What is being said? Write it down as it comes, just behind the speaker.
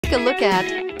take a look at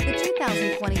the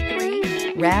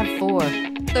 2023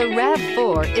 RAV4. The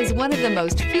RAV4 is one of the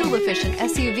most fuel-efficient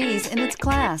SUVs in its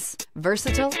class.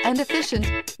 Versatile and efficient,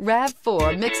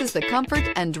 RAV4 mixes the comfort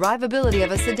and drivability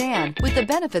of a sedan with the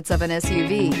benefits of an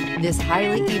SUV. This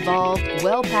highly evolved,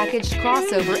 well-packaged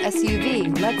crossover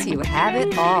SUV lets you have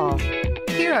it all.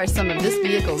 Here are some of this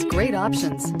vehicle's great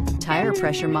options: tire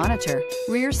pressure monitor,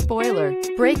 rear spoiler,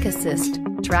 brake assist,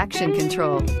 traction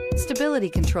control, stability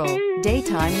control,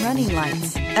 daytime running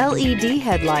lights, LED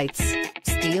headlights,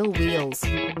 steel wheels,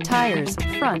 tires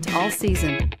front all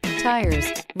season,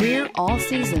 tires rear all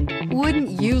season.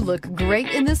 Wouldn't you look great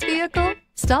in this vehicle?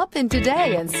 Stop in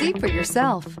today and see for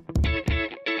yourself.